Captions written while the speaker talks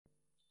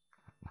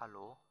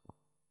Hello.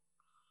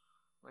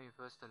 When you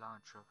first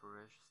launch a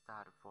fresh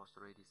start for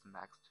 3ds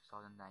Max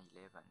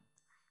 2011,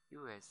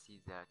 you will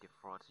see the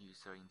default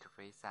user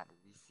interface, and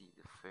this is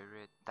a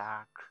very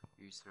dark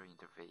user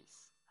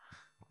interface.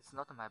 It's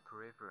not my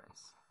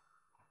preference.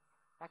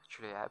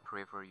 Actually, I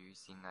prefer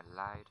using a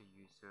light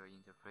user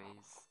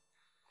interface,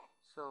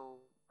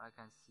 so I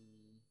can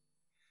see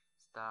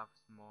stuff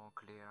more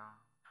clear.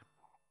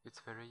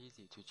 It's very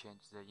easy to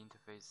change the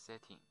interface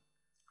setting.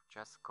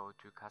 Just go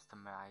to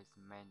Customize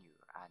menu,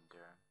 and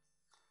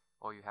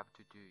all you have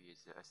to do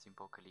is a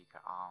simple click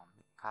on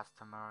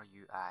Customer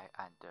UI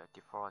and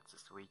Default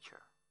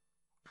Switcher.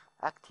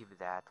 Activate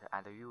that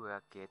and you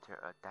will get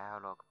a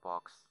dialog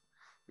box.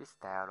 This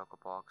dialog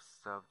box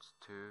serves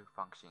two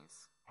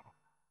functions.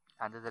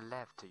 Under the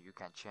left you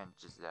can change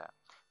the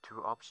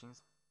two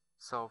options.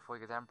 So for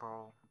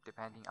example,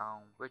 depending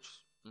on which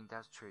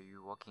industry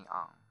you're working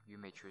on, you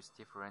may choose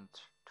different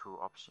two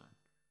options.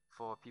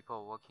 For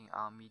people working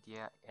on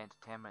media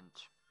entertainment,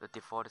 the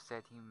default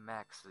setting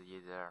max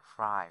is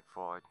fine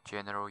for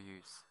general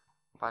use.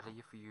 But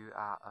if you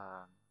are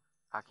an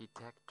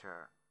architect,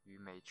 you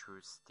may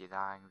choose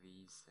design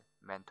with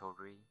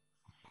mandatory.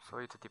 So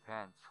it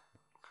depends.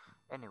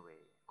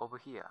 Anyway, over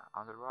here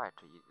on the right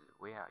is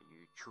where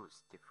you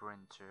choose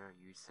different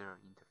user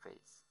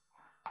interface.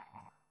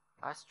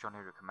 I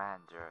strongly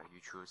recommend you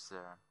choose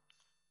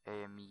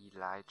AME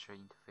Light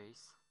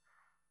interface,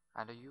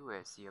 and you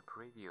will see a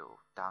preview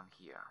down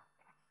here.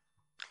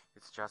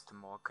 It's just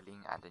more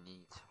clean and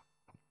neat.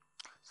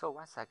 So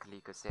once I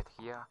click set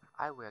here,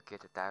 I will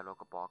get a dialog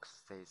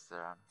box says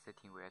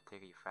setting will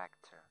take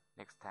effect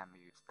next time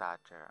you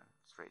start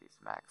 3ds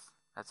Max.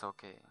 That's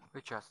okay.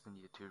 We just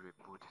need to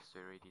reboot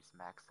 3ds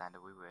Max and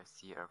we will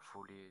see a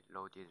fully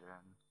loaded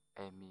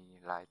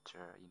AME Light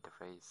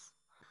interface.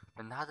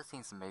 Another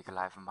thing to make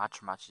life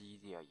much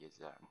easier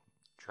is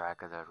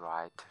drag the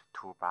right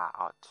toolbar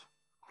out.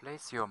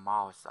 Place your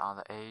mouse on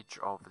the edge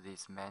of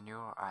this menu,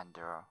 and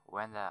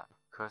when the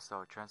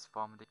cursor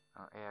transforms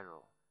an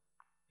arrow,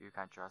 you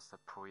can just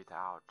pull it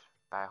out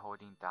by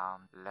holding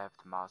down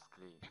left mouse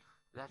click.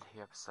 That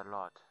helps a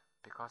lot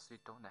because you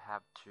don't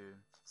have to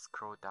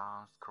scroll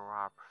down, scroll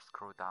up,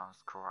 scroll down,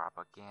 scroll up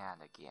again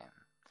and again.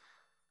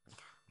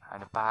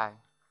 And bye.